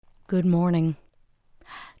Good morning.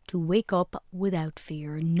 To wake up without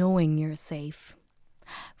fear, knowing you're safe.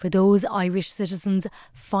 For those Irish citizens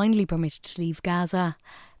finally permitted to leave Gaza,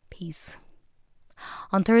 peace.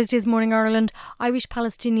 On Thursday's Morning Ireland,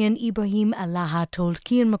 Irish-Palestinian Ibrahim Alaha told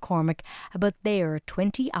Cian McCormick about their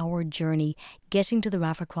 20-hour journey getting to the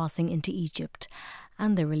Rafah crossing into Egypt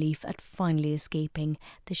and their relief at finally escaping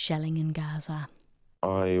the shelling in Gaza.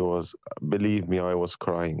 Believe me, I was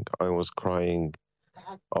crying. I was crying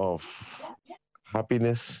of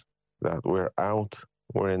happiness that we're out,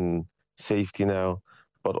 we're in safety now,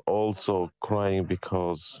 but also crying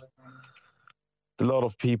because a lot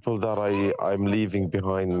of people that I'm leaving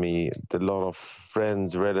behind me, a lot of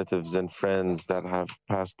friends, relatives and friends that have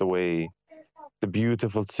passed away, the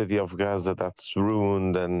beautiful city of Gaza that's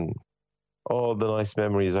ruined, and all the nice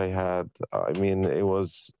memories I had. I mean, it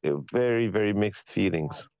was very, very mixed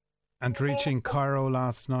feelings. And reaching Cairo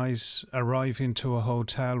last night, arriving to a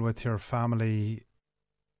hotel with your family,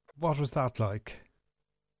 what was that like?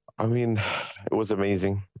 I mean, it was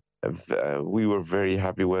amazing. We were very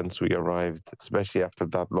happy once we arrived, especially after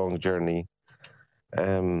that long journey.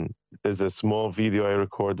 There's a small video I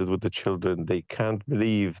recorded with the children. They can't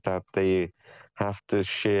believe that they have to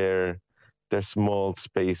share their small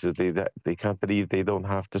spaces. They can't believe they don't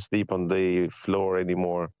have to sleep on the floor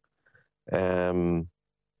anymore.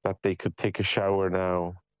 That they could take a shower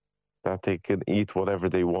now, that they can eat whatever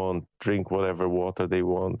they want, drink whatever water they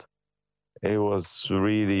want. It was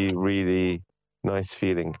really, really nice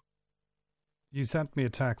feeling. You sent me a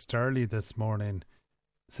text early this morning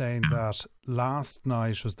saying that last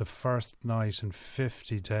night was the first night in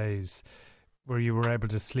 50 days where you were able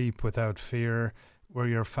to sleep without fear, where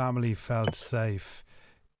your family felt safe.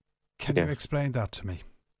 Can you explain that to me?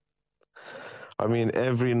 I mean,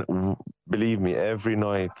 believe me, every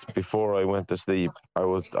night before I went to sleep, I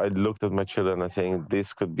looked at my children and saying,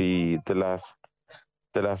 this could be the last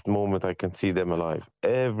moment I can see them alive.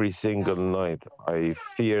 Every single night, I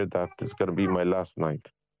fear that it's going to be my last night.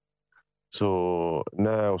 So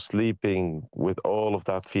now sleeping with all of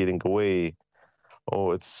that feeling away,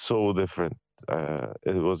 it's so different. I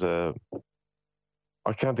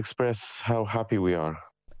can't express how happy we are.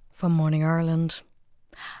 From Morning Ireland.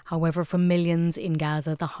 However, for millions in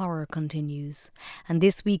Gaza, the horror continues. And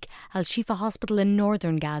this week, Al-Shifa Hospital in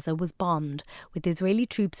northern Gaza was bombed, with Israeli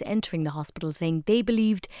troops entering the hospital saying they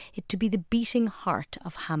believed it to be the beating heart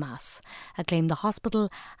of Hamas, a claim the hospital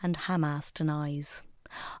and Hamas denies.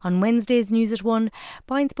 On Wednesday's News at 1,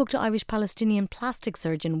 Brian spoke to Irish-Palestinian plastic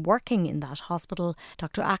surgeon working in that hospital,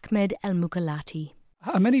 Dr. Ahmed El-Mukalati.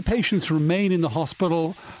 How many patients remain in the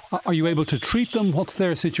hospital? Are you able to treat them? What's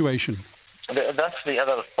their situation? That's the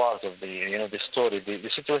other part of the story. The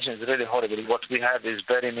situation is really horrible. What we have is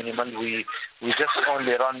very minimal. We just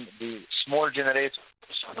only run the small generators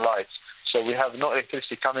and lights. So we have no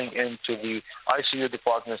electricity coming into the ICU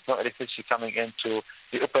departments, no electricity coming into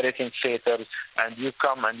the operating theaters, and you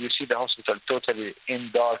come and you see the hospital totally in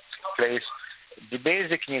dark place. The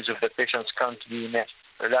basic needs of the patients can't be met.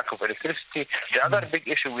 Lack of electricity. The other big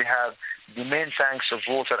issue we have, the main tanks of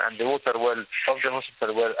water and the water well of the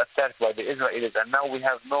hospital were attacked by the Israelis, and now we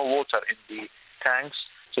have no water in the tanks.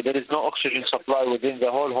 So there is no oxygen supply within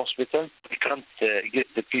the whole hospital. We can't get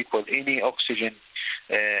the people any oxygen.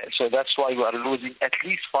 So that's why we are losing at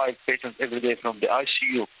least 5 patients every day from the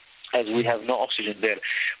ICU, as we have no oxygen there.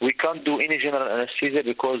 We can't do any general anesthesia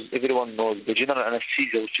because everyone knows the general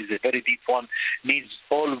anesthesia, which is a very deep one, needs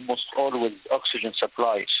almost always oxygen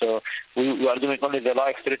supply. So we are doing only the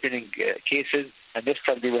life-threatening cases, and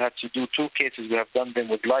yesterday we had to do 2 cases. We have done them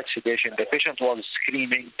with light sedation. The patient was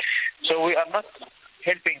screaming. So we are not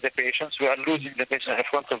helping the patients. We are losing the patient in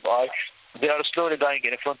front of us. They are slowly dying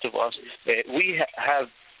in front of us. We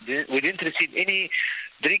didn't receive any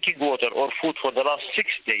drinking water or food for the last 6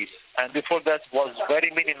 days, and before that was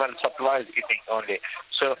very minimal supplies getting only.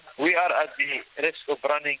 So we are at the risk of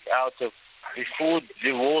running out of the food,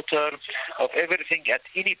 the water, of everything at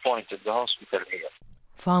any point in the hospital here.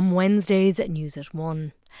 From Wednesday's News at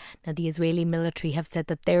 1. Now, the Israeli military have said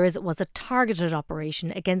that theirs was a targeted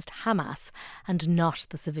operation against Hamas and not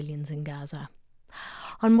the civilians in Gaza.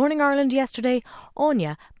 On Morning Ireland yesterday,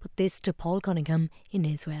 Anya put this to Paul Cunningham in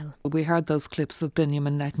Israel. We heard those clips of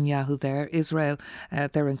Benjamin Netanyahu there. Israel,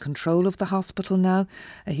 they're in control of the hospital now.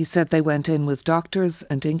 He said they went in with doctors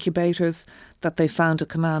and incubators, that they found a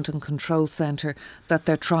command and control centre, that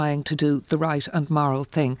they're trying to do the right and moral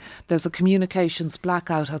thing. There's a communications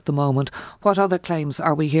blackout at the moment. What other claims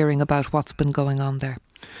are we hearing about what's been going on there?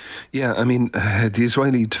 Yeah, I mean, the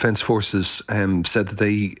Israeli Defense Forces said that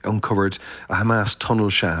they uncovered a Hamas tunnel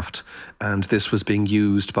shaft, and this was being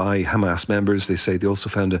used by Hamas members. They say they also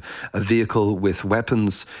found a vehicle with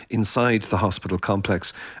weapons inside the hospital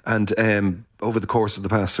complex, and over the course of the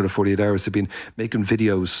past sort of 48 hours, they've been making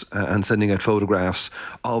videos and sending out photographs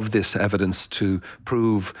of this evidence to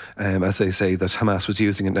prove, as they say, that Hamas was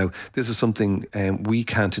using it. Now, this is something we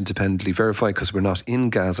can't independently verify because we're not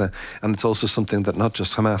in Gaza, and it's also something that not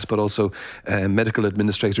just Hamas but also medical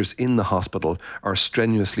administrators in the hospital are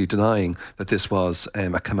strenuously denying that this was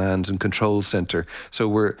a command and control centre. So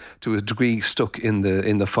we're to a degree stuck in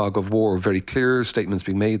the fog of war. Very clear statements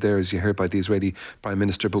being made there, as you heard by the Israeli Prime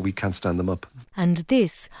Minister, but we can't stand them up. And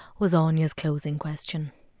this was Anya's closing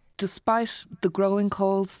question. Despite the growing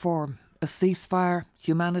calls for a ceasefire,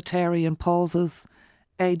 humanitarian pauses,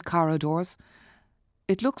 aid corridors,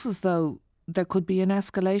 it looks as though there could be an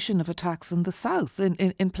escalation of attacks in the south,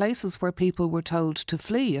 in places where people were told to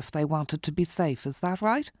flee if they wanted to be safe. Is that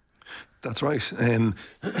right? That's right.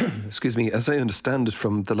 Excuse me. As I understand it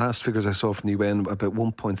from the last figures I saw from the UN, about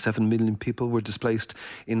 1.7 million people were displaced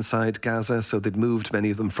inside Gaza. So they'd moved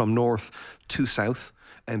many of them from north to south.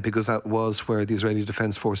 And because that was where the Israeli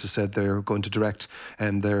Defense Forces said they're going to direct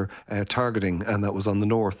their targeting, and that was on the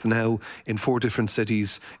north. Now, in 4 different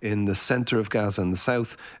cities in the centre of Gaza and the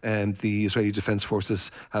south, the Israeli Defense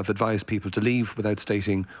Forces have advised people to leave without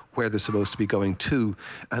stating where they're supposed to be going to.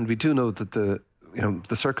 And we do know that the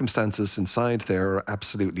circumstances inside there are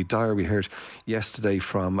absolutely dire. We heard yesterday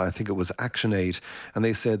from, I think it was ActionAid, and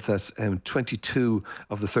they said that 22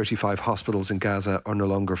 of the 35 hospitals in Gaza are no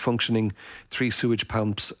longer functioning. 3 sewage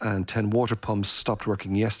pumps and 10 water pumps stopped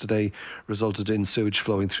working yesterday, resulted in sewage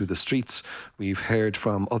flowing through the streets. We've heard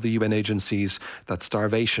from other UN agencies that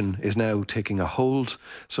starvation is now taking a hold.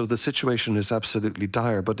 So the situation is absolutely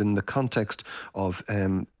dire, but in the context of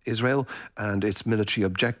Israel and its military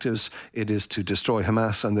objectives, it is to destroy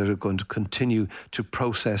Hamas, and they're going to continue to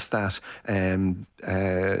process that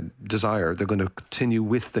desire. They're going to continue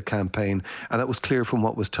with the campaign, and that was clear from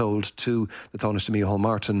what was told to the Tánaiste Mícheál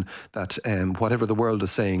Martin, that whatever the world is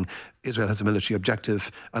saying, Israel has a military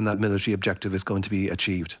objective, and that military objective is going to be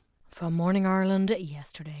achieved. From Morning Ireland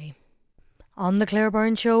yesterday. On the Claire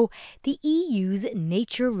Byrne Show, the EU's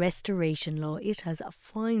nature restoration law, it has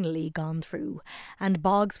finally gone through, and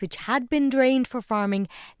bogs which had been drained for farming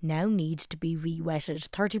now need to be re-wetted.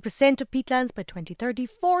 30% of peatlands by 2030,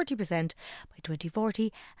 40% by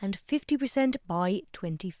 2040 and 50% by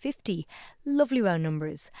 2050. Lovely round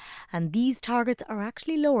numbers. And these targets are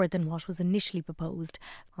actually lower than what was initially proposed.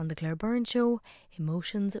 On the Claire Byrne Show,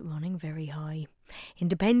 emotions running very high.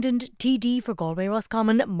 Independent TD for Galway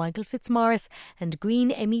Roscommon, Michael Fitzmaurice, and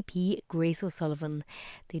Green MEP Grace O'Sullivan.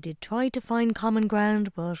 They did try to find common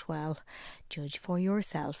ground, but, well, judge for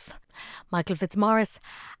yourself. Michael Fitzmaurice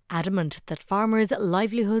adamant that farmers'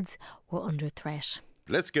 livelihoods were under threat.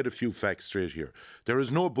 Let's get a few facts straight here. There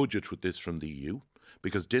is no budget with this from the EU,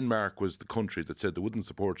 because Denmark was the country that said they wouldn't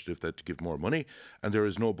support it if they had to give more money, and there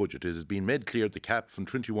is no budget. It has been made clear the cap from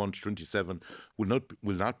 21 to 27 will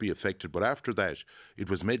not be affected, but after that, it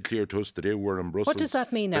was made clear to us that they were in Brussels. What does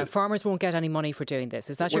that mean now? Farmers won't get any money for doing this.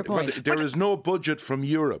 Is that your point? There is no budget from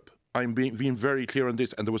Europe. I'm being very clear on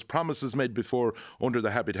this, and there was promises made before under the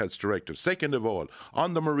Habitats Directive. Second of all,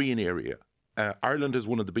 on the marine area, Ireland is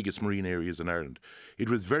one of the biggest marine areas in Ireland. It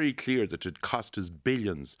was very clear that it cost us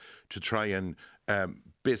billions to try and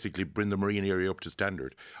basically bring the marine area up to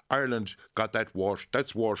standard. Ireland got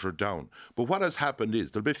that's watered down. But what has happened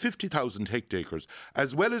is there'll be 50,000 hectares,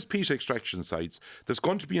 as well as peat extraction sites, that's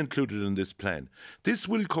going to be included in this plan. This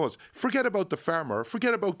will cause, forget about the farmer,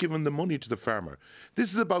 forget about giving the money to the farmer.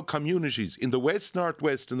 This is about communities in the west,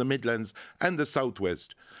 northwest, and the Midlands, and the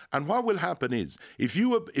southwest. And what will happen is, if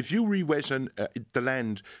you re-wet the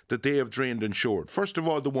land that they have drained and shored, first of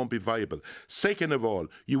all, they won't be viable. Second of all,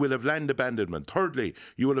 you will have land abandonment. Thirdly,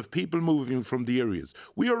 you will have people moving from the areas.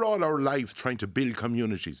 We are all our life trying to build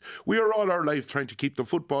communities. We are all our life trying to keep the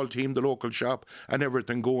football team, the local shop, and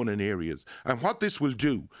everything going in areas. And what this will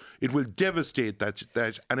do, it will devastate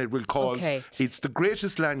that and it will cause, it's the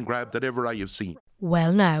greatest land grab that ever I have seen.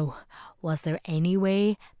 Well now, was there any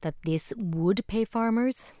way that this would pay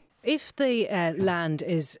farmers? If the land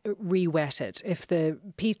is re-wetted, if the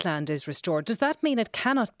peatland is restored, does that mean it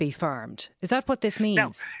cannot be farmed? Is that what this means?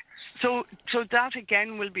 No. So that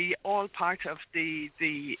again will be all part of the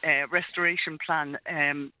restoration plan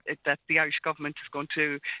that the Irish government is going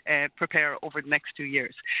to prepare over the next 2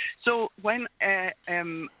 years. So when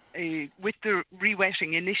with the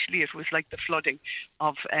re-wetting, initially it was like the flooding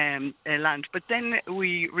of land. But then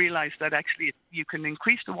we realised that actually you can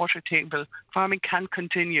increase the water table. Farming can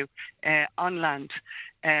continue on land.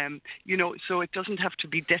 So it doesn't have to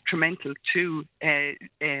be detrimental to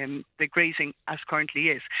the grazing as currently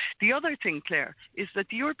is. The other thing, Claire, is that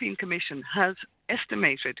the European Commission has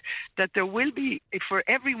estimated that there will be, for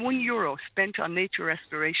every €1 spent on nature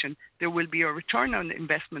restoration, there will be a return on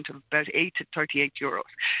investment of about 8 to 38 euros.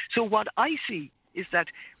 So what I see is that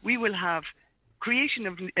we will have creation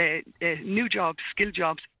of new jobs, skill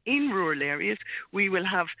jobs in rural areas. We will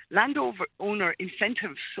have landowner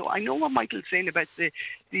incentives. So I know what Michael's saying about the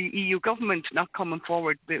EU government not coming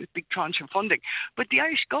forward with a big tranche of funding, but the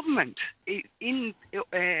Irish government in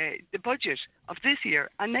the budget of this year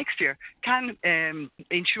and next year can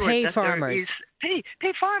ensure pay that farmers. Pay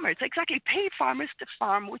farmers, exactly. Pay farmers to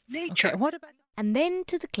farm with nature. Okay, what about... And then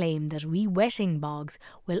to the claim that re-wetting bogs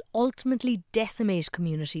will ultimately decimate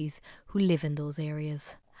communities who live in those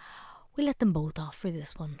areas. We'll let them both off for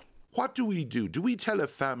this one. What do we do? Do we tell a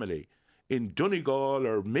family in Donegal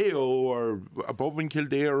or Mayo or above in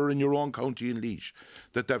Kildare or in your own county in Laois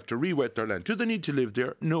that they have to re-wet their land? Do they need to live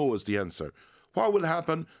there? No is the answer. What will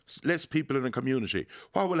happen? Less people in a community.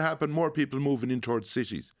 What will happen? More people moving in towards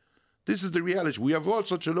cities. This is the reality. We have all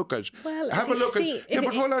such a look at. Well, have a look at. Yeah,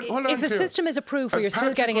 but hold on, if a system is approved where you're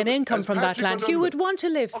still getting an income from that land, you would want to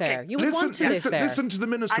live there. You would want to live there. Listen to the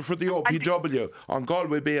Minister for the OPW on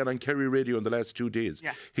Galway Bay and on Kerry Radio in the last 2 days.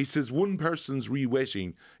 Yeah. He says one person's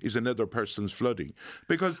re-wetting is another person's flooding.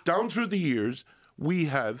 Because down through the years, we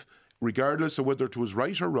have, regardless of whether it was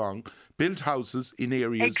right or wrong, built houses in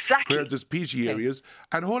areas where there's peaty areas.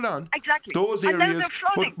 And hold on, those areas.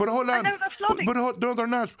 But hold on, no, they're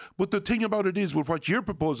not. But the thing about it is, with what you're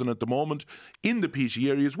proposing at the moment, in the peaty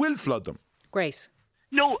areas, will flood them. Grace.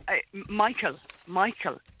 No, Michael,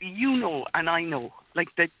 you know, and I know, like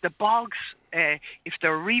the bogs. If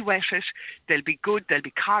they're re-wetted, they'll be good. They'll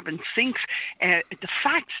be carbon sinks. The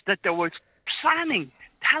fact that there was planning.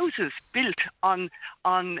 Houses built on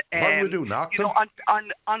what do we do? Knock them?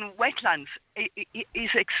 On wetlands is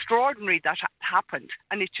extraordinary that happened,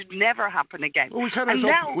 and it should never happen again. Well, we cannot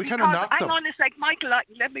knock them. Hang on a sec, Michael.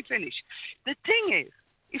 Let me finish. The thing is,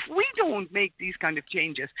 if we don't make these kind of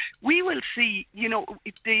changes, we will see,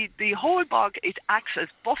 the whole bog, it acts as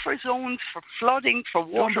buffer zones for flooding, for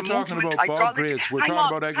water movement. We're talking about bog grace. We're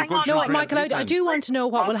talking about agriculture. No, Michael, I do want to know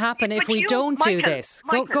what will happen if we don't do this.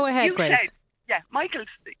 Go ahead, Grace. Yeah,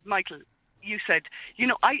 Michael, you said,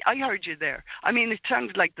 I heard you there. I mean, it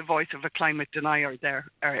sounded like the voice of a climate denier there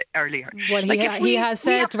earlier. Well, he has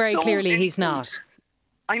said very clearly he's not.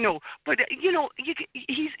 I know, but,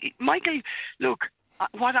 Michael, look,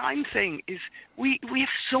 what I'm saying is we have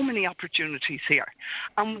so many opportunities here,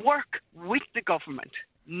 and work with the government,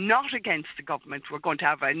 not against the government. We're going to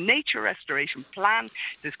have a nature restoration plan.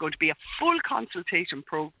 There's going to be a full consultation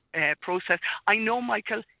process. I know,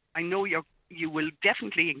 Michael, you will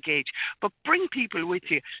definitely engage, but bring people with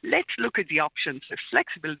you. Let's look at the options. There's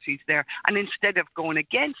flexibilities there, and instead of going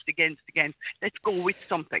against, let's go with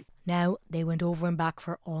something. Now, they went over and back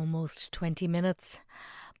for almost 20 minutes,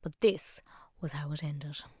 but this was how it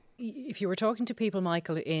ended. If you were talking to people,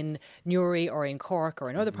 Michael, in Newry or in Cork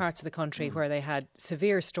or in other parts of the country where they had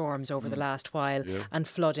severe storms over the last while and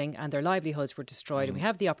flooding and their livelihoods were destroyed, and we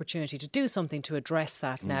have the opportunity to do something to address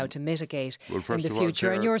that now, to mitigate in the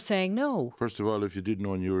future, and you're saying no. First of all, if you didn't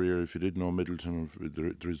know Newry or if you didn't know Middleton,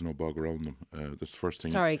 there is no bog around them. That's the first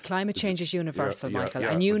thing. Sorry, climate change is universal, Michael,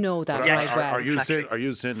 and you know that right well. Are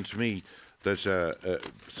you saying to me that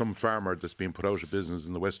some farmer that's been put out of business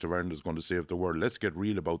in the west of Ireland is going to save the world? Let's get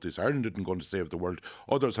real about this. Ireland isn't going to save the world.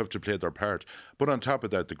 Others have to play their part. But on top of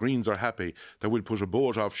that, the Greens are happy that we'll put a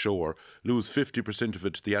boat offshore, lose 50% of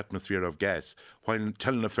it to the atmosphere of gas, while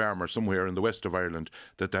telling a farmer somewhere in the west of Ireland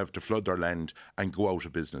that they have to flood their land and go out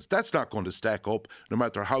of business. That's not going to stack up, no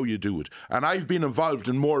matter how you do it. And I've been involved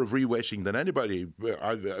in more of re-wetting than anybody,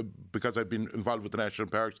 because I've been involved with the national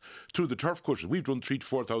parks through the turf cutters. We've done 3,000 to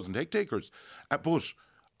 4,000 hectares. But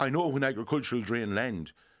I know when agricultural drain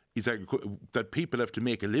land is that people have to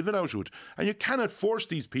make a living out of it, and you cannot force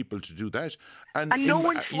these people to do that. And no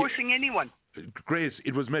one's forcing anyone. Grace,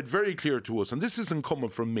 it was made very clear to us, and this isn't coming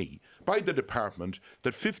from me, by the department,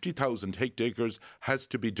 that 50,000 hectares has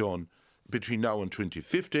to be done between now and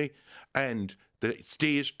 2050, and the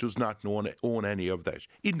state does not own any of that.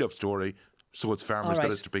 End of story. So it's farmers that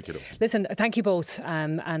has to pick it up. Listen, thank you both.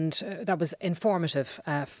 And that was informative,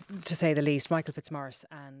 to say the least. Michael Fitzmaurice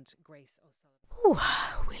and Grace O'Sullivan.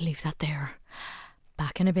 We'll leave that there.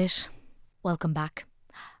 Back in a bit. Welcome back.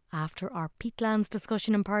 After our peatlands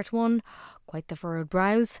discussion in part 1, quite the furrowed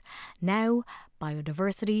brows, now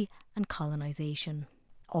biodiversity and colonisation.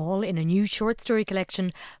 All in a new short story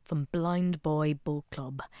collection from Blind Boy Boat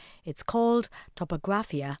Club. It's called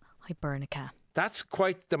Topographia Hibernica. That's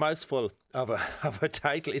quite the mouthful of a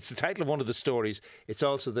title. It's the title of one of the stories. It's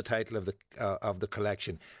also the title of the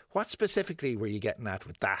collection. What specifically were you getting at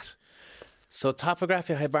with that? So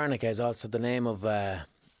Topographia Hibernica is also the name of a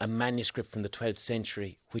manuscript from the 12th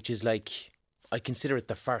century, which is like, I consider it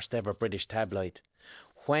the first ever British tabloid.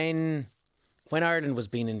 When Ireland was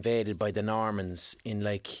being invaded by the Normans in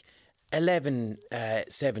like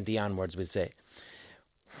 1170 onwards, we'll say,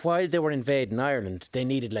 while they were invading Ireland, they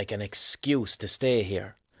needed like an excuse to stay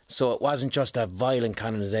here. So it wasn't just a violent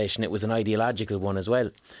colonisation, it was an ideological one as well.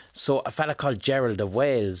 So a fella called Gerald of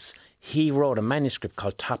Wales, he wrote a manuscript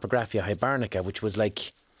called Topographia Hibernica, which was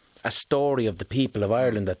like a story of the people of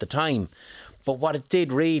Ireland at the time. But what it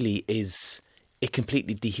did really is it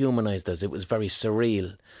completely dehumanised us. It was very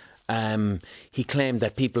surreal. He claimed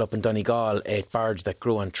that people up in Donegal ate birds that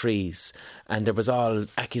grew on trees, and there was all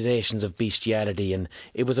accusations of bestiality, and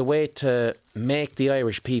it was a way to make the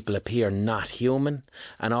Irish people appear not human,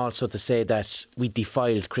 and also to say that we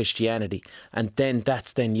defiled Christianity, and then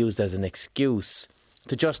that's then used as an excuse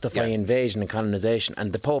to justify invasion and colonisation.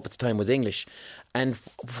 And the Pope at the time was English. And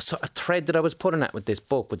so a thread that I was putting at with this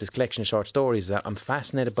book, with this collection of short stories, is that I'm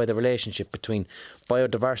fascinated by the relationship between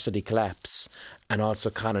biodiversity collapse and also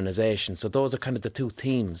colonisation. So those are kind of the two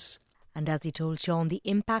themes. And as he told Sean, the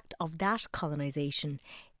impact of that colonisation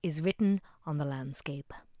is written on the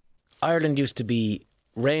landscape. Ireland used to be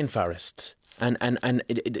rainforest. And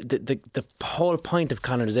the whole point of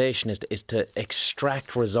colonisation is to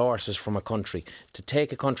extract resources from a country, to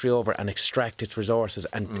take a country over and extract its resources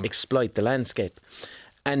and exploit the landscape.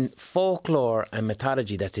 And folklore and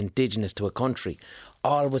mythology that's indigenous to a country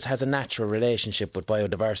always has a natural relationship with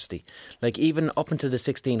biodiversity. Like even up until the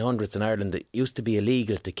 1600s in Ireland, it used to be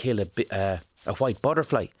illegal to kill a white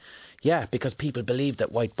butterfly. Yeah, because people believed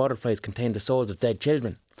that white butterflies contained the souls of dead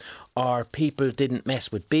children. Or people didn't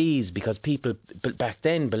mess with bees because people back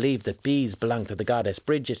then believed that bees belonged to the goddess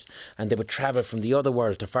Bridget and they would travel from the other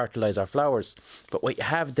world to fertilise our flowers. But what you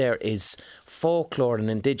have there is folklore and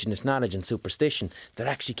indigenous knowledge and superstition that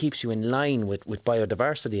actually keeps you in line with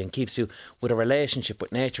biodiversity and keeps you with a relationship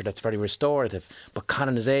with nature that's very restorative. But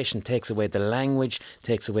colonisation takes away the language,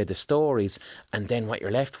 takes away the stories, and then what you're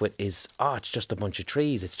left with is, it's just a bunch of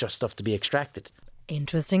trees, it's just stuff to be extracted.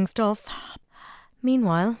 Interesting stuff.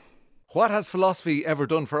 Meanwhile, what has philosophy ever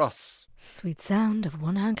done for us? Sweet sound of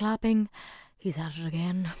one hand clapping. He's at it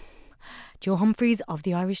again. Joe Humphreys of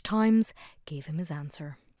the Irish Times gave him his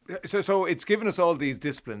answer. So it's given us all these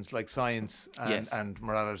disciplines like science and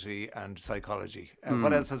morality and psychology.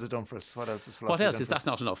 What else has it done for us? What else has philosophy done for us? That's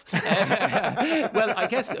not enough. Well, I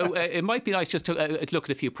guess it might be nice just to look at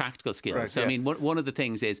a few practical skills. Right, so, I mean, one of the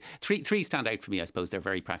things is, three stand out for me, I suppose. They're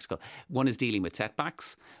very practical. One is dealing with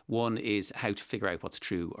setbacks. One is how to figure out what's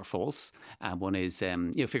true or false. And one is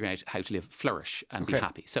figuring out how to flourish and be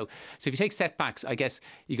happy. So if you take setbacks, I guess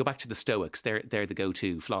you go back to the Stoics. They're the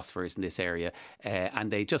go-to philosophers in this area.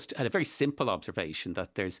 And they just had a very simple observation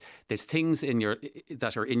that there's things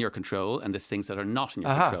that are in your control and there's things that are not in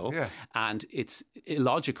your control, and it's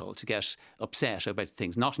illogical to get upset about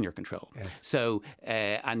things not in your control. Yes. So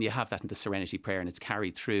and you have that in the Serenity Prayer, and it's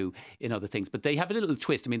carried through in other things. But they have a little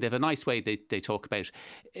twist. I mean, they have a nice way they talk about,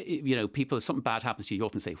 people, if something bad happens to you, you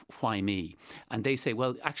often say, "Why me?" And they say,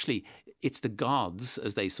 well, actually, it's the gods,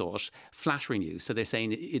 as they saw it, flattering you. So they're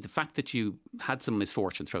saying the fact that you had some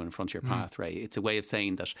misfortune thrown in front of your pathway, it's a way of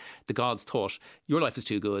saying that the gods thought your life was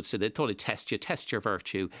too good, so they thought it'd test your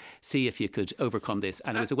virtue, see if you could overcome this.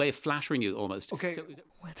 And it was a way of flattering you almost. Okay. So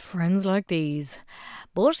with friends like these.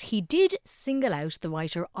 But he did single out the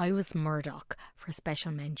writer Iris Murdoch for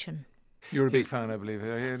special mention. You're a big fan, I believe.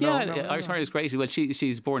 Iris Murdoch is great. Well,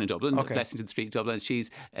 she's born in Dublin, Blessington Street, Dublin.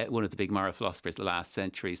 She's one of the big moral philosophers of the last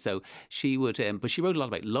century. So she would, but she wrote a lot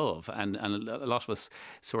about love, and a lot of us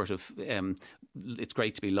sort of, it's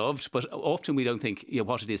great to be loved, but often we don't think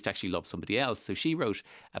what it is to actually love somebody else. So she wrote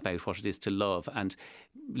about what it is to love, and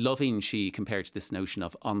loving she compared to this notion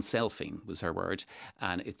of unselfing was her word,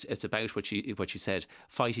 and it's about what she said,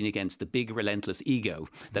 fighting against the big relentless ego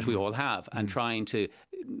that we all have, and trying to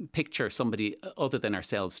picture somebody other than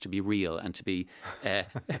ourselves to be real and to be,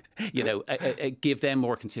 give them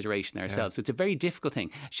more consideration than ourselves. So it's a very difficult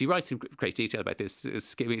thing. She writes in great detail about this,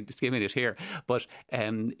 skimming it here, but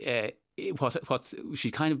what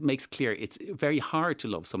she kind of makes clear, it's very hard to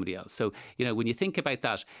love somebody else. So, when you think about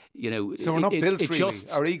that, So we're not built really.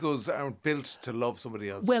 Our egos aren't built to love somebody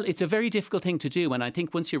else. Well, it's a very difficult thing to do. And I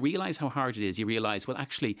think once you realise how hard it is, you realise, well,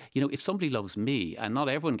 actually, if somebody loves me, and not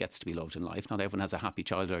everyone gets to be loved in life, not everyone has a happy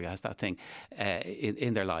childhood or has that thing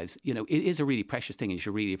in their lives, it is a really precious thing and you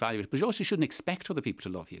should really evaluate it. But you also shouldn't expect other people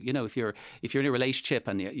to love you. If you're in a relationship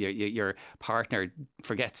and your partner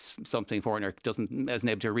forgets something important or isn't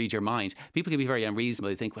able to read your mind, people can be very unreasonable.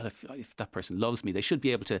 They think, well, if that person loves me, they should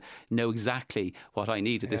be able to know exactly what I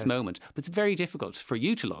need at this moment. But it's very difficult for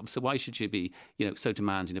you to love. So why should you be, so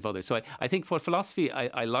demanding of others? So I think what philosophy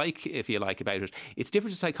I like, if you like, about it, it's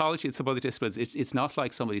different to psychology and some other disciplines. It's not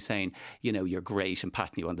like somebody saying, you're great and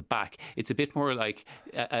patting you on the back. It's a bit more like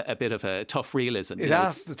a bit of a tough realism. It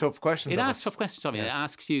asks the tough questions. It asks tough questions of you. It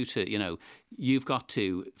asks you to, you've got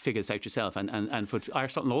to figure this out yourself. And what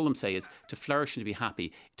Aristotle and all of them say is to flourish and to be happy,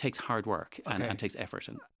 it takes hard work. And takes effort.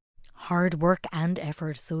 Hard work and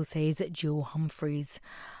effort, so says Joe Humphreys.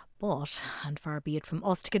 But, and far be it from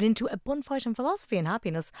us to get into a bun fight on philosophy and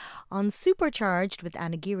happiness on Supercharged with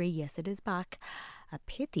Anna Geary. Yes, it is back. A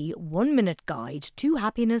pithy 1-minute guide to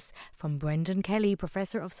happiness from Brendan Kelly,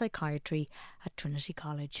 Professor of Psychiatry at Trinity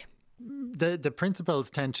College. The principles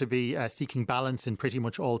tend to be seeking balance in pretty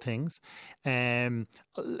much all things.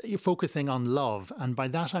 You're focusing on love, and by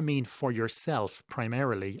that I mean for yourself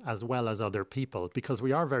primarily, as well as other people, because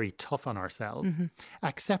we are very tough on ourselves.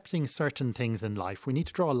 Accepting certain things in life. We need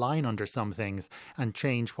to draw a line under some things and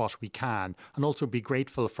change what we can, and also be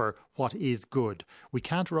grateful for what is good. We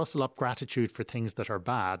can't rustle up gratitude for things that are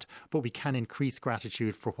bad, but we can increase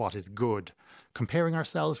gratitude for what is good. Comparing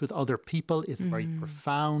ourselves with other people is a very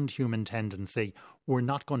profound human tendency. We're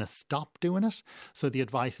not going to stop doing it. So the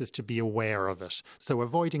advice is to be aware of it. So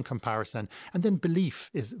avoiding comparison. And then belief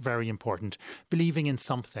is very important. Believing in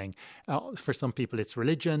something. For some people it's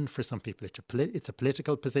religion. For some people it's a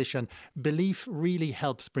political position. Belief really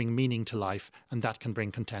helps bring meaning to life, and that can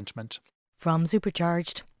bring contentment. From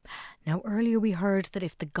Supercharged. Now earlier we heard that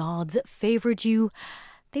if the gods favoured you,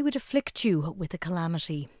 they would afflict you with a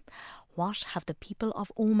calamity. What have the people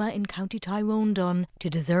of Omagh in County Tyrone done to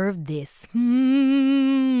deserve this?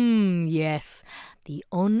 Yes, the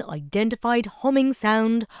unidentified humming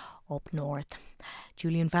sound up north.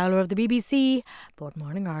 Julian Fowler of the BBC brought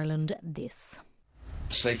Morning Ireland this.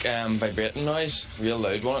 It's like vibrating noise, real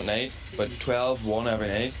loud one at night, about 12, 1 every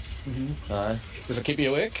night. Does it keep you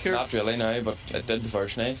awake? Not really now, but it did the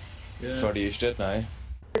first night. Sort of used to it now.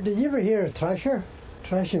 Did you ever hear a thrasher?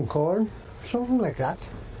 Thrashing corn? Something like that.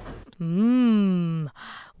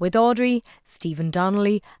 With Audrey, Stephen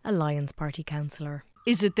Donnelly, a Lions Party councillor.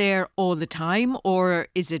 Is it there all the time, or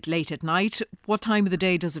is it late at night? What time of the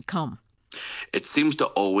day does it come? It seems to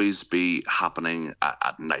always be happening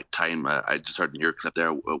at night time. I just heard in your clip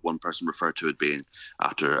there, one person referred to it being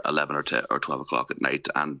after 11 or 12 o'clock at night,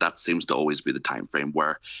 and that seems to always be the time frame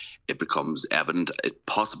where it becomes evident. It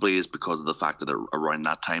possibly is because of the fact that around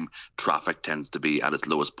that time traffic tends to be at its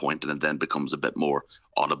lowest point, and it then becomes a bit more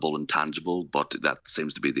audible and tangible, but that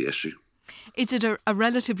seems to be the issue. Is it a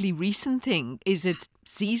relatively recent thing? Is it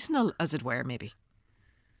seasonal, as it were, maybe?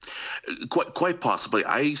 Quite possibly.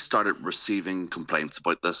 I started receiving complaints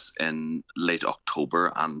about this in late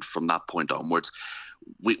October, and from that point onwards,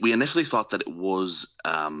 we initially thought that it was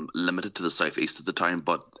limited to the southeast of the town,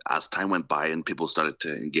 but as time went by and people started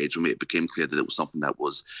to engage with me, it became clear that it was something that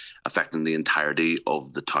was affecting the entirety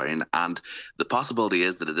of the town. And the possibility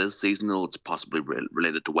is that it is seasonal. It's possibly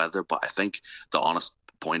related to weather, but I think the honest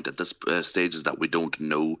point at this stage is that we don't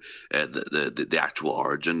know the actual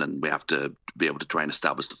origin, and we have to be able to try and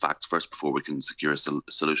establish the facts first before we can secure a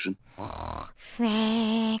solution.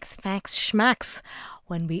 Facts, schmacks.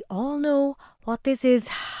 When we all know what this is,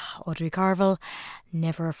 Audrey Carville,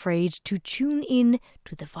 never afraid to tune in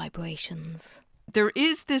to the vibrations. There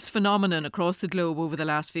is this phenomenon across the globe over the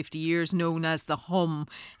last 50 years known as the hum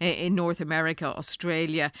in North America,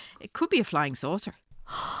 Australia. It could be a flying saucer.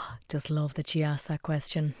 Just love that she asked that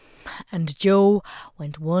question. And Joe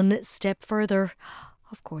went one step further.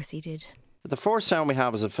 Of course he did. The first sound we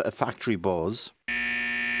have is a factory buzz.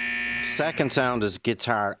 Second sound is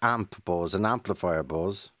guitar amp buzz, an amplifier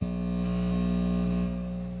buzz.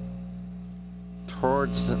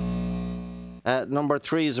 Number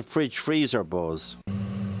 3 is a fridge freezer buzz.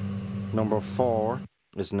 Number 4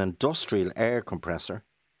 is an industrial air compressor.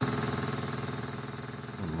 Oh,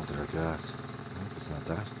 mother of God. It's not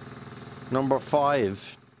that. Number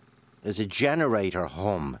 5 is a generator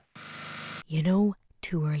hum. You know,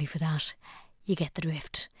 too early for that. You get the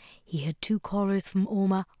drift. He had 2 callers from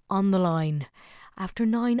Oma on the line. After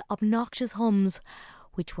 9 obnoxious hums,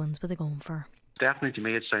 which ones were they going for? Definitely, to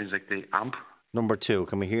me, it sounds like the amp. Number 2.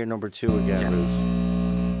 Can we hear number 2 again, Ruth?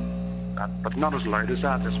 But not as loud as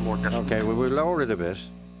that. It's more different. Okay, well, we'll lower it a bit.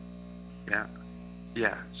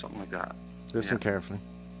 Yeah, something like that. Listen carefully.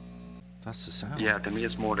 That's the sound. Yeah, to me,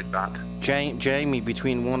 it's more like that. Jamie,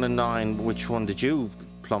 between 1 and 9, which one did you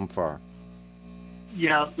plump for?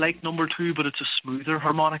 Yeah, like number 2, but it's a smoother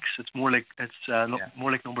harmonics. It's more like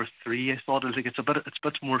more like number 3. I thought it's a bit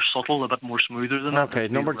more subtle, a bit more smoother than that. Okay,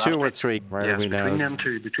 number 2 or 3. Where are we now? Between them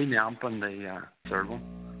two, between the amp and the third one.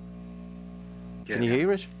 Yeah, Can you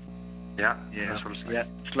hear it? Yeah, that's what I'm saying. Yeah,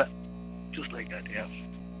 it's just like that. Yeah.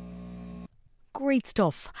 Great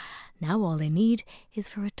stuff. Now all they need is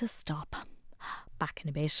for it to stop. Back in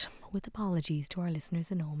a bit, with apologies to our listeners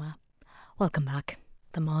in Oma. Welcome back.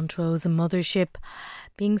 The Montrose and Mothership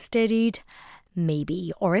being steadied,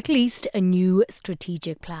 maybe, or at least a new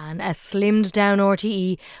strategic plan, a slimmed down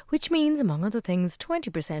RTE, which means, among other things,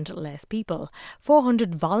 20% less people,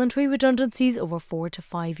 400 voluntary redundancies over 4 to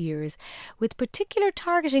 5 years, with particular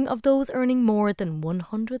targeting of those earning more than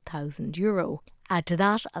 €100,000. Add to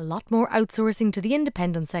that a lot more outsourcing to the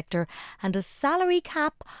independent sector and a salary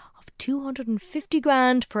cap of 250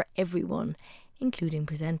 grand for everyone, including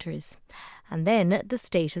presenters. And then the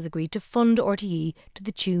state has agreed to fund RTE to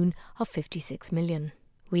the tune of 56 million.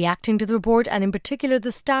 Reacting to the report, and in particular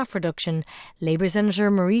the staff reduction, Labour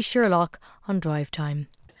Senator Marie Sherlock on Drivetime.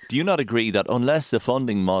 Do you not agree that unless the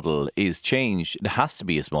funding model is changed, it has to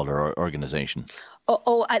be a smaller organisation?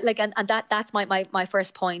 That's my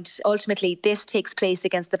first point. Ultimately, this takes place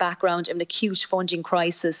against the background of an acute funding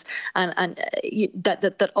crisis, and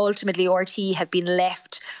that ultimately RTE have been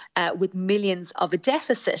left with millions of a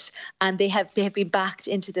deficit, and they have been backed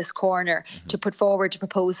into this corner to put forward a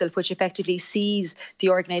proposal which effectively sees the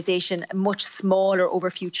organisation much smaller over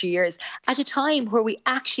future years, at a time where we've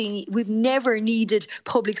never needed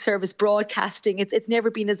public service broadcasting. It's never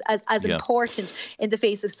been as important in the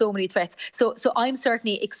face of so many threats. So I'm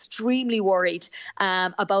certainly extremely worried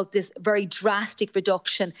about this very drastic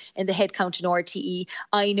reduction in the headcount in RTE.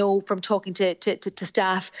 I know from talking to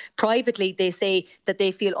staff privately, they say that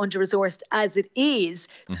they feel under-resourced as it is,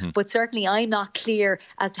 but certainly I'm not clear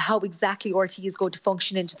as to how exactly RTE is going to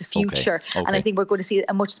function into the future. Okay. And I think we're going to see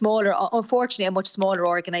a much smaller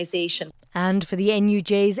organisation. And for the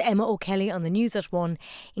NUJ's Emma O'Kelly on the News at 1,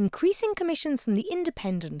 increasing commissions from the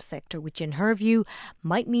independent sector, which in her view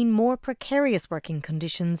might mean more precarious working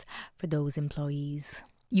conditions for those employees.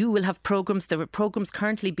 You will have programmes. There are programmes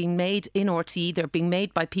currently being made in RTE. They're being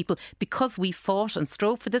made by people, because we fought and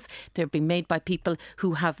strove for this, they're being made by people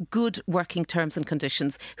who have good working terms and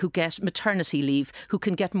conditions, who get maternity leave, who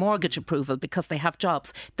can get mortgage approval because they have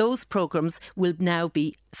jobs. Those programmes will now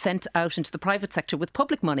be sent out into the private sector with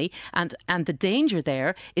public money, and the danger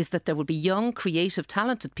there is that there will be young, creative,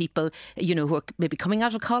 talented people, who are maybe coming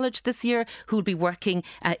out of college this year, who will be working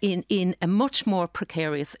in a much more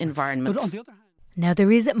precarious environment. But on the other hand, now,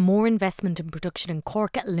 there is more investment in production in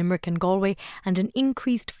Cork, Limerick and Galway, and an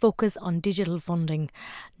increased focus on digital funding.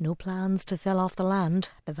 No plans to sell off the land,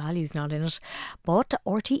 the value's not in it, but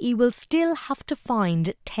RTE will still have to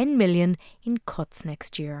find 10 million in cuts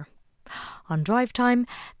next year. On Drivetime,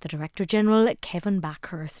 the Director General Kevin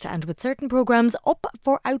Backhurst, and with certain programmes up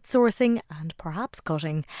for outsourcing and perhaps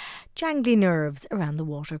cutting, jangly nerves around the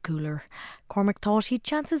water cooler. Cormac thought he'd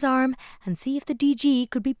chance his arm and see if the DG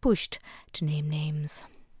could be pushed to name names.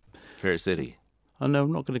 Fair City. Oh, no,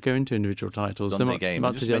 I'm not going to go into individual titles. Sunday game.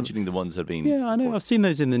 I'm just mentioning the ones that have been... Yeah, I know. I've seen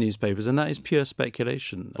those in the newspapers, and that is pure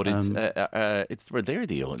speculation. But they're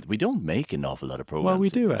the only... We don't make an awful lot of programmes. Well,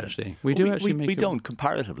 we do, actually. We don't,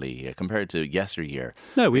 comparatively, compared to yesteryear.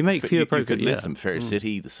 No, we make fewer programmes. You could list them. Fair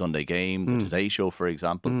City, the Sunday game, the Today Show, for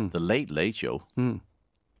example, the Late Show.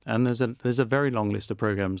 And there's a very long list of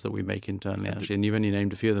programmes that we make internally, actually, and you've only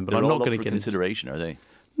named a few of them. But I'm not going to get consideration, are they?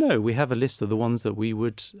 No, we have a list of the ones that we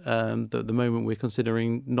would, at the moment, we're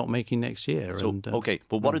considering not making next year. So, but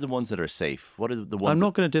what are the ones that are safe? What are the ones? I'm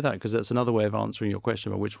not going to do that, because that's another way of answering your question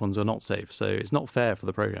about which ones are not safe. So it's not fair for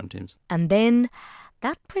the programme teams. And then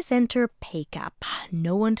that presenter pay cap.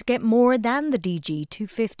 No one to get more than the DG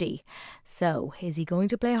 250. So is he going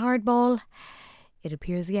to play hardball? It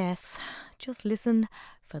appears yes. Just listen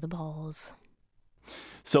for the pause.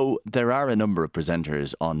 So there are a number of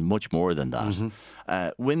presenters on much more than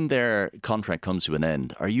that. When their contract comes to an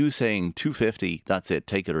end, are you saying 250, that's it,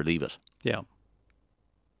 take it or leave it? Yeah.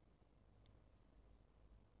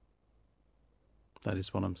 That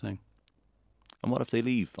is what I'm saying. And what if they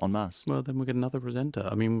leave en masse? Well, then we'll get another presenter.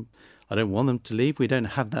 I mean, I don't want them to leave. We don't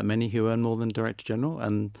have that many who earn more than Director General,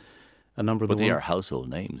 and a number of but the they ones... are household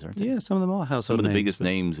names, aren't they? Yeah, some of them are household names. Some of the biggest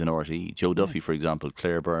names in RTE. Joe Duffy, for example,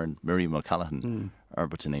 Claire Byrne, Miriam O'Callaghan, are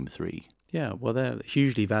but to name three. Yeah, well, they're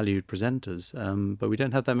hugely valued presenters, but we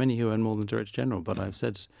don't have that many who earn more than Director General. But I've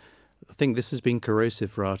said, I think this has been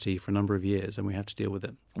corrosive for RTE for a number of years, and we have to deal with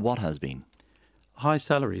it. What has been? High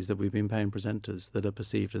salaries that we've been paying presenters that are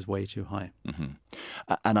perceived as way too high.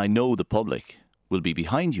 Mm-hmm. And I know the public will be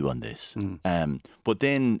behind you on this, but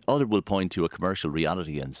then others will point to a commercial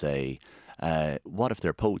reality and say, what if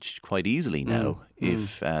they're poached quite easily now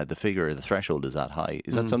if the figure, the threshold is that high?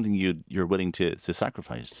 Is that something you're willing to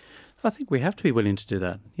sacrifice? I think we have to be willing to do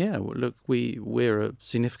that. Yeah, well, look, we're a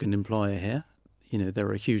significant employer here. You know, there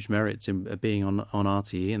are huge merits in being on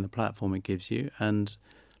RTE and the platform it gives you. And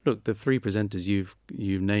look, the three presenters you've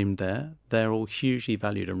named there, they're all hugely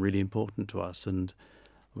valued and really important to us. And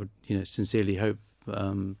I would, sincerely hope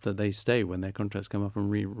that they stay when their contracts come up and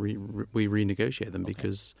we renegotiate them,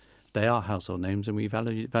 because they are household names and we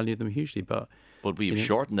value them hugely. But we've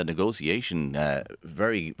shortened the negotiation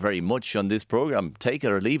very, very much on this programme. Take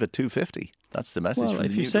it or leave it, $250. That's the message. Well,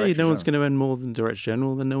 if you say no one's going to earn more than Director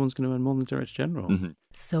General, then no one's going to earn more than Director General. Mm-hmm.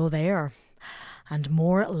 So there. And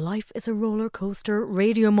more Life is a Roller Coaster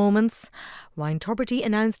radio moments. Ryan Tubridy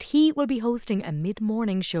announced he will be hosting a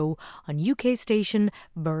mid-morning show on UK station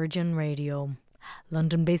Virgin Radio.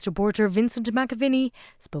 London-based reporter Vincent McAviney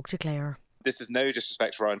spoke to Claire. This is no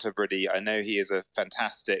disrespect to Ryan Tubridy. I know he is a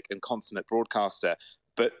fantastic and consummate broadcaster,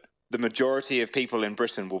 but the majority of people in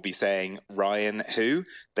Britain will be saying, Ryan who?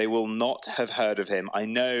 They will not have heard of him. I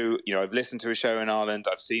know, I've listened to a show in Ireland.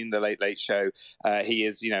 I've seen the Late Late Show. He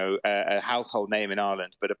is, a household name in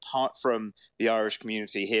Ireland. But apart from the Irish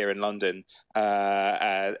community here in London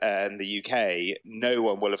and the UK, no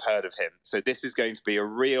one will have heard of him. So this is going to be a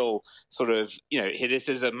real sort of, this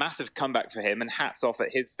is a massive comeback for him, and hats off at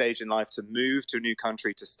his stage in life to move to a new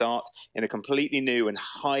country, to start in a completely new and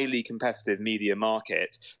highly competitive media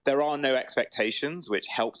market. There are no expectations, which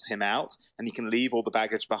helps him out, and he can leave all the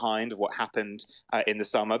baggage behind of what happened in the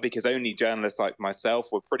summer, because only journalists like myself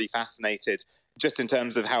were pretty fascinated just in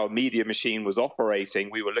terms of how a media machine was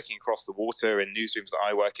operating. We were looking across the water in newsrooms that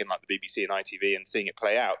I work in, like the BBC and ITV, and seeing it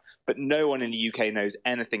play out. But no one in the UK knows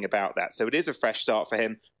anything about that. So it is a fresh start for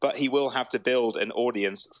him, but he will have to build an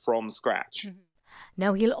audience from scratch. Mm-hmm.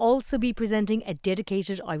 Now, he'll also be presenting a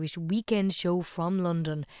dedicated Irish weekend show from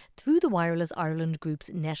London through the Wireless Ireland Group's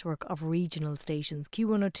network of regional stations.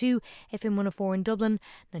 Q102, FM 104 in Dublin,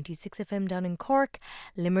 96 FM down in Cork,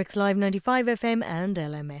 Limerick's Live 95 FM and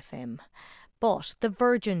LMFM. But the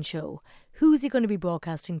Virgin show, who's he going to be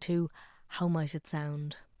broadcasting to? How might it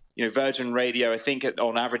sound? Virgin Radio, I think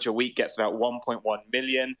on average a week gets about 1.1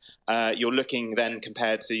 million. You're looking then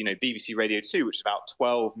compared to, BBC Radio 2, which is about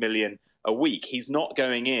 12 million a week. He's not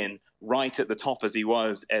going in right at the top as he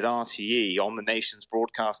was at RTE on the nation's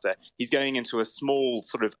broadcaster. He's going into a small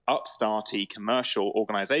sort of upstarty commercial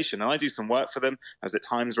organisation. And I do some work for them. I was at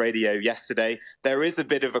Times Radio yesterday. There is a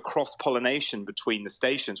bit of a cross-pollination between the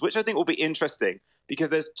stations, which I think will be interesting,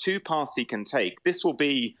 because there's two paths he can take. This will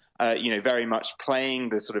be, very much playing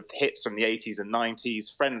the sort of hits from the 80s and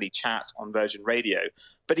 90s, friendly chat on Virgin Radio.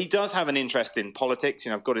 But he does have an interest in politics.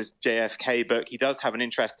 I've got his JFK book. He does have an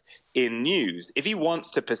interest in news. If he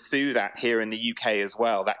wants to pursue that here in the UK as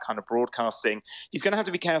well, that kind of broadcasting, he's going to have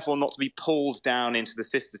to be careful not to be pulled down into the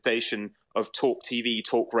sister station of Talk TV,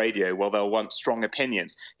 Talk Radio, where they'll want strong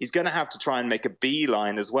opinions. He's going to have to try and make a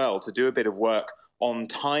beeline as well to do a bit of work on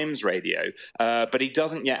Times Radio, but he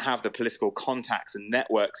doesn't yet have the political contacts and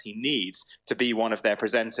networks he needs to be one of their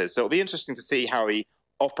presenters. So it'll be interesting to see how he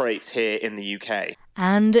operates here in the UK.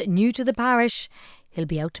 And new to the parish, he'll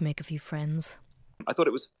be out to make a few friends. I thought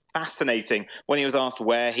it was fascinating when he was asked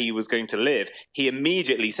where he was going to live. He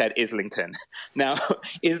immediately said Islington. Now,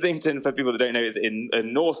 Islington, for people that don't know, is in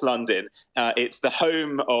North London. It's the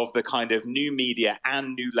home of the kind of new media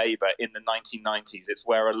and new Labour in the 1990s. It's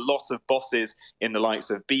where a lot of bosses in the likes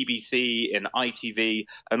of BBC and ITV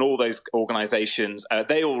and all those organisations,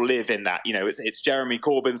 they all live in that. It's Jeremy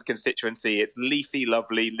Corbyn's constituency. It's leafy,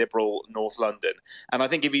 lovely, liberal North London. And I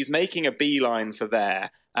think if he's making a beeline for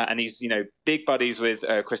there, and he's, big buddies with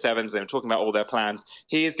Chris Evans, and talking about all their plans,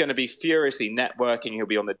 he is going to be furiously networking. He'll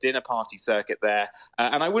be on the dinner party circuit there.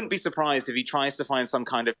 And I wouldn't be surprised if he tries to find some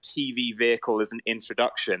kind of TV vehicle as an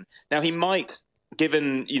introduction. Now, he might,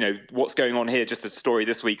 given, what's going on here, just a story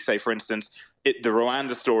this week, say, for instance, the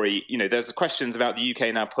Rwanda story, there's questions about the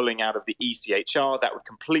UK now pulling out of the ECHR. That would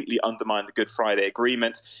completely undermine the Good Friday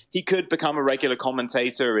Agreement. He could become a regular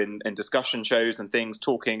commentator in discussion shows and things,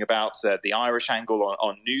 talking about the Irish angle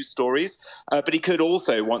on news stories. But he could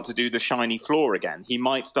also want to do the shiny floor again. He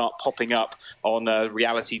might start popping up on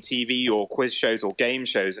reality TV or quiz shows or game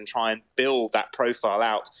shows and try and build that profile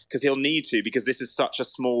out, because he'll need to, because this is such a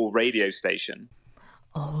small radio station.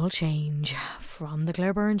 All change from the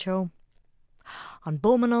Claire Byrne Show. On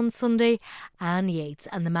Bowman on Sunday, Anne Yeats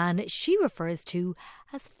and the man she refers to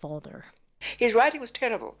as father. His writing was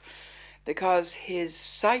terrible because his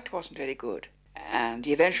sight wasn't very good, and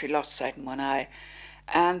he eventually lost sight in one eye,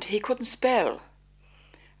 and he couldn't spell.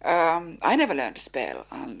 I never learned to spell,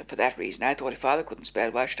 and for that reason I thought if father couldn't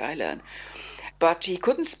spell, why should I learn? But he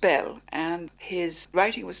couldn't spell, and his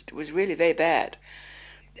writing was really very bad,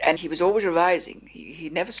 and he was always revising. He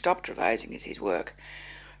never stopped revising his work.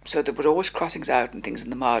 So there were always crossings out and things in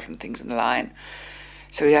the margin, things in the line.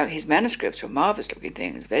 So his manuscripts were marvellous looking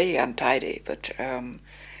things, very untidy, but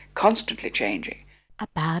constantly changing. A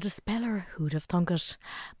bad speller, who'd have thunk it?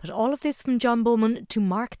 But all of this from John Bowman to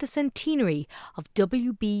mark the centenary of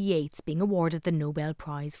W.B. Yeats being awarded the Nobel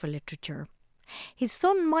Prize for Literature. His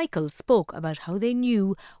son Michael spoke about how they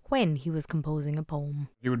knew when he was composing a poem.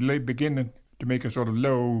 He would begin to make a sort of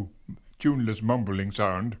low, tuneless mumbling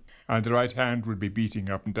sound, and the right hand would be beating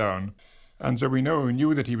up and down. And so we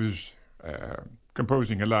knew that he was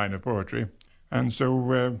composing a line of poetry, and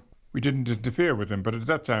so we didn't interfere with him. But at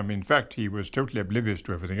that time, in fact, he was totally oblivious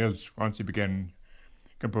to everything else once he began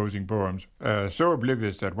composing poems. So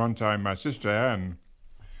oblivious that one time my sister Anne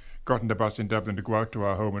got in the bus in Dublin to go out to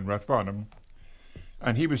our home in Rathfarnham,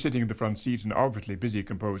 and he was sitting in the front seat and obviously busy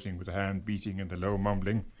composing with the hand beating and the low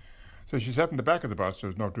mumbling. So she sat in the back of the bus so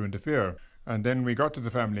as not to interfere. And then they got to the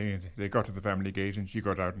family gate, and she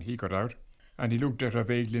got out and he got out. And he looked at her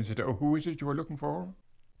vaguely and said, "Oh, who is it you were looking for?"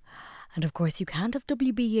 And of course you can't have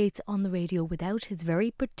W.B. Yeats on the radio without his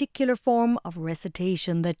very particular form of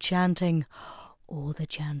recitation, the chanting. Oh, the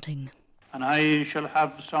chanting. And I shall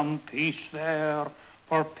have some peace there,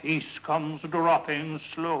 for peace comes dropping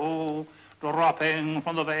slow, dropping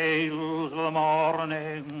from the vales of the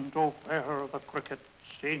morning to where the cricket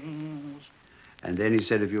sings. And then he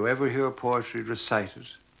said, if you ever hear poetry recited,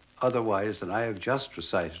 otherwise than I have just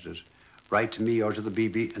recited it, write to me or to the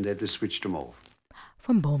BB, and they switched them off.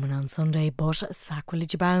 From Bowman on Sunday, but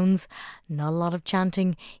sacrilege abounds. Not a lot of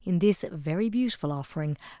chanting in this very beautiful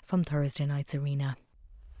offering from Thursday night's Arena.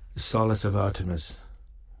 The Solace of Artemis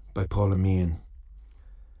by Paula Meehan.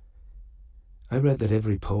 I read that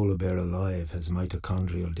every polar bear alive has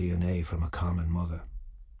mitochondrial DNA from a common mother.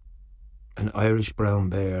 An Irish brown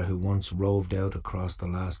bear who once roved out across the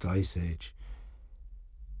last ice age,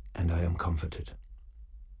 and I am comforted.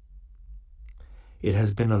 It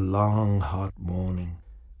has been a long, hot morning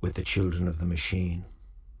with the children of the machine.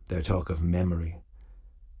 Their talk of memory,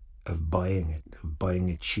 of buying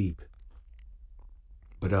it cheap.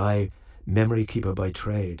 But I, memory keeper by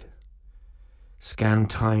trade, scan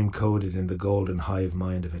time coded in the golden hive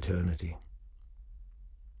mind of eternity.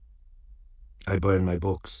 I burn my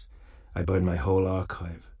books. I burn my whole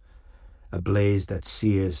archive, a blaze that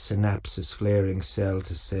sears synapses flaring cell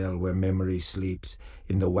to cell where memory sleeps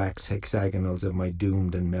in the wax hexagonals of my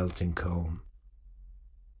doomed and melting comb.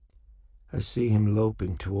 I see him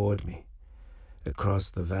loping toward me, across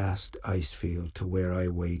the vast ice field to where I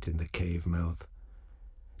wait in the cave mouth,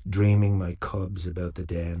 dreaming my cubs about the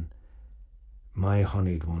den, my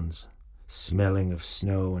honeyed ones, smelling of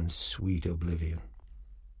snow and sweet oblivion.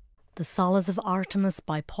 The Solace of Artemis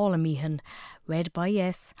by Paula Meehan, read by,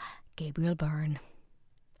 yes, Gabriel Byrne.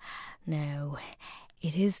 Now,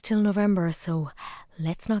 it is still November, so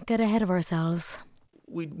let's not get ahead of ourselves.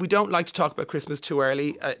 We don't like to talk about Christmas too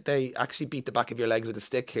early. They actually beat the back of your legs with a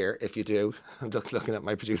stick here if you do. I'm just looking at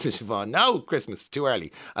my producer, Siobhan. No, Christmas, too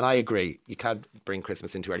early. And I agree, you can't bring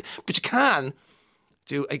Christmas in too early. But you can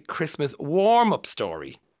do a Christmas warm-up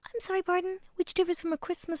story. I'm sorry, pardon? Which differs from a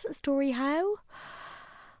Christmas story how?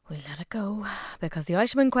 We'll let it go, because the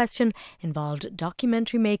item in question involved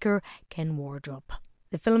documentary maker Ken Wardrop.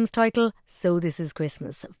 The film's title, So This Is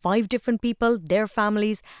Christmas. 5 different people, their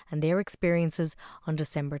families and their experiences on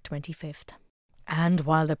December 25th. And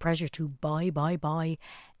while the pressure to buy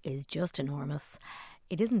is just enormous,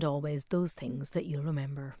 it isn't always those things that you'll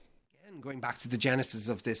remember. Going back to the genesis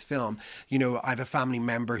of this film, you know, I have a family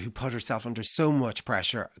member who put herself under so much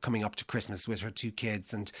pressure coming up to Christmas with her 2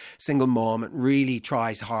 kids, and single mom, and really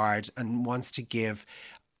tries hard and wants to give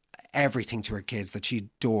everything to her kids that she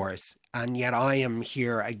adores. And yet I am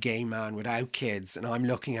here, a gay man without kids, and I'm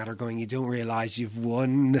looking at her going, you don't realise you've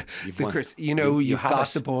won. You've got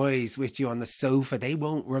the boys with you on the sofa. They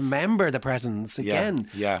won't remember the presents again.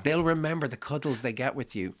 Yeah. They'll remember the cuddles they get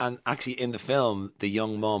with you. And actually in the film, the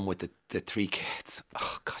young mum with the 3 kids,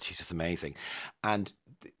 oh God, she's just amazing. And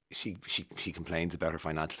she complains about her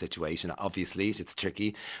financial situation. Obviously, it's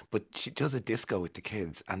tricky, but she does a disco with the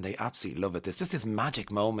kids and they absolutely love it. There's just this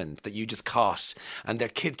magic moment that you just caught, and their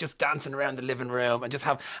kids just dancing around the living room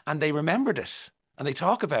and they remembered it and they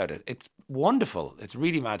talk about it. It's wonderful. It's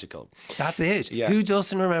really magical. That's it. Yeah. Who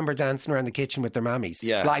doesn't remember dancing around the kitchen with their mammies?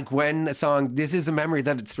 Yeah. Like when a song, this is a memory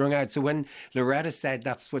that it sprung out. So when Loretta said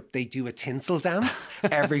that's what they do, a tinsel dance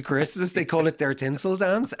every Christmas, they call it their tinsel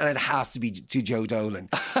dance, and it has to be to Joe Dolan.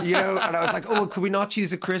 You know, and I was like, oh, could we not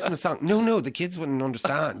choose a Christmas song? No, the kids wouldn't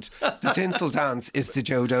understand. The tinsel dance is to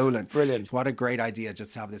Joe Dolan. Brilliant. What a great idea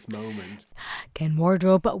just to have this moment. Ken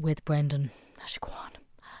Wardrobe with Brendan. Ashquan.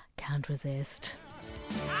 Can't resist.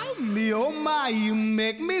 Oh my, you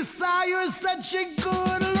make me sigh. You're such a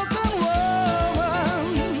good looking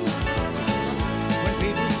woman. When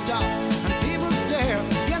people stop and people stare,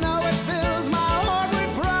 you know it fills my heart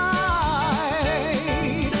with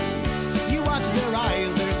pride. You watch their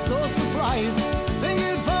eyes, they're so surprised, think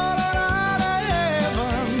you'd fallen out of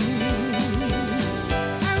heaven.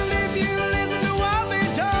 And if you listen to what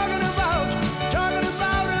they're talking about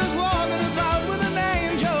is walking about with an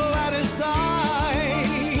angel at his side.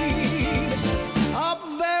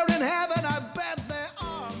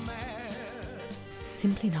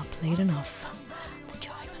 Simply not played enough. The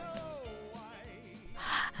Jivin'.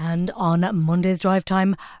 And on Monday's Drive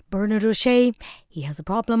Time, Bernard O'Shea, he has a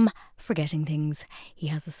problem forgetting things. He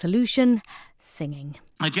has a solution, singing.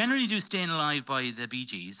 I generally do Staying Alive by the Bee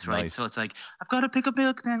Gees, right? Nice. So it's like, I've got to pick up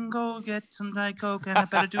milk, then go get some Diet Coke, and I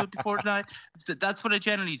better do it before tonight. So that's what I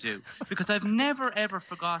generally do, because I've never ever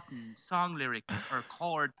forgotten song lyrics or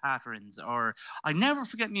chord patterns, or I never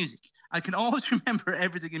forget music. I can always remember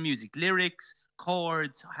everything in music, lyrics,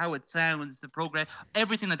 chords, how it sounds, the progress,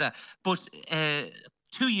 everything like that. But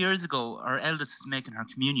 2 years ago, our eldest was making her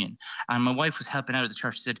communion, and my wife was helping out at the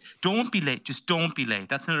church. She said, don't be late, just don't be late.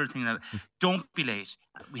 That's another thing, don't be late.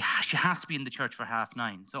 She has to be in the church for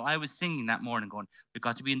 9:30. So I was singing that morning going, we've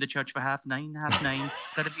got to be in the church for 9:30,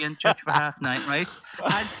 got to be in church for 9:30, right?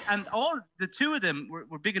 And all the 2 of them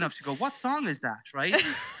were big enough to go, what song is that, right?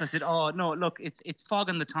 So I said, oh, no, look, it's Fog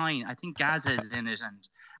on the Tyne. I think Gaza is in it.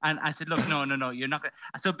 And I said, look, no, you're not going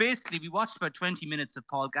to. So basically, we watched about 20 minutes of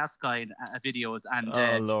Paul Gascoigne videos and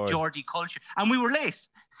Geordie Culture, and we were late.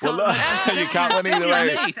 So you can't win either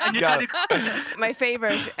way. My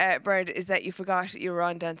favourite, Bird, is that you forgot you were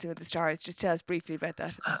on Dancing with the Stars. Just tell us briefly about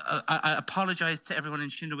that. I apologise to everyone in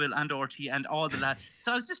Shinawil and RT and all the lads.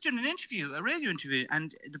 So I was just doing a radio interview,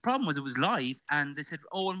 and the problem was it was live, and they said,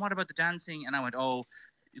 oh, and what about the dancing? And I went, oh,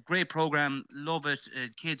 great program, love it,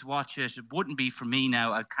 kids watch it. It wouldn't be for me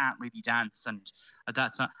now, I can't really dance, and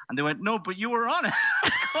that's not. And they went, no, but you were on it. I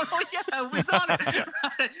was going, oh yeah, I was on it.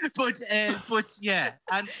 but yeah,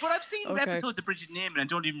 but I've seen episodes of Bridget Neyman and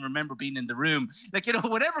don't even remember being in the room. Like, you know,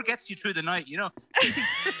 whatever gets you through the night, you know.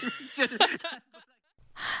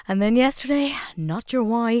 And then yesterday, not sure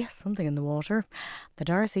why, something in the water, the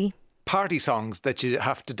Darcy. Party songs that you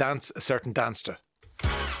have to dance a certain dance to.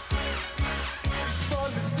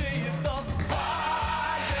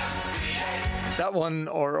 That one,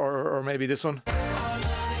 or maybe this one.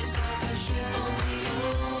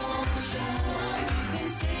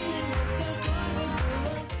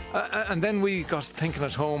 And then we got thinking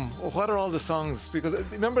at home, what are all the songs? Because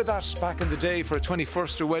remember that back in the day for a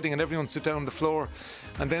 21st wedding and everyone sit down on the floor,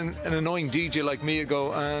 and then an annoying DJ like me would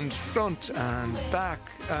go, and front and back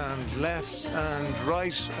and left and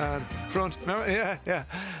right and front. Remember? Yeah.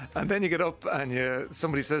 And then you get up and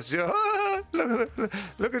somebody says to you,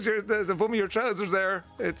 look at the bum of your trousers there.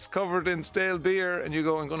 It's covered in stale beer. And you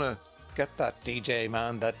go, I'm going to get that DJ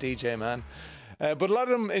man. But a lot of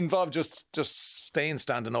them involve just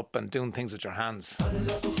standing up and doing things with your hands.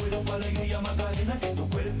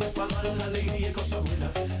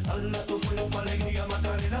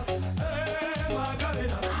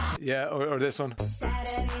 Yeah, or this one.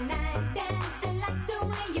 Saturday night dancing, like the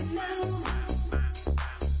way you move.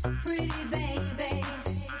 Pretty baby,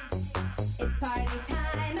 it's party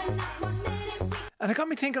time and not 1 minute. And it got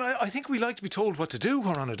me thinking, I think we like to be told what to do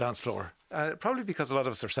when we're on a dance floor. Probably because a lot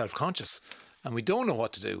of us are self-conscious and we don't know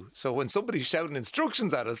what to do. So when somebody's shouting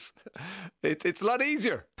instructions at us, it's a lot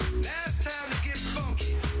easier. Last time to get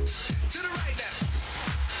funky. To the right now.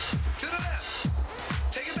 To the left.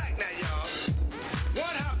 Take it back now, y'all.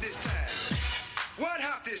 One hop this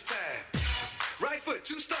time.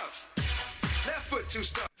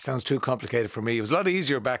 Sounds too complicated for me. It was a lot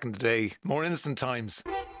easier back in the day. More instant times.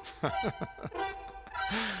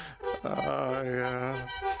 Yeah.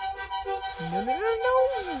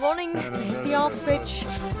 No, running to hit the off switch.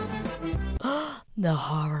 The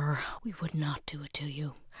horror. We would not do it to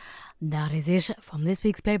you. That is it from this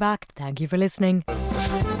week's Playback. Thank you for listening.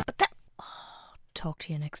 Talk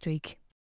to you next week.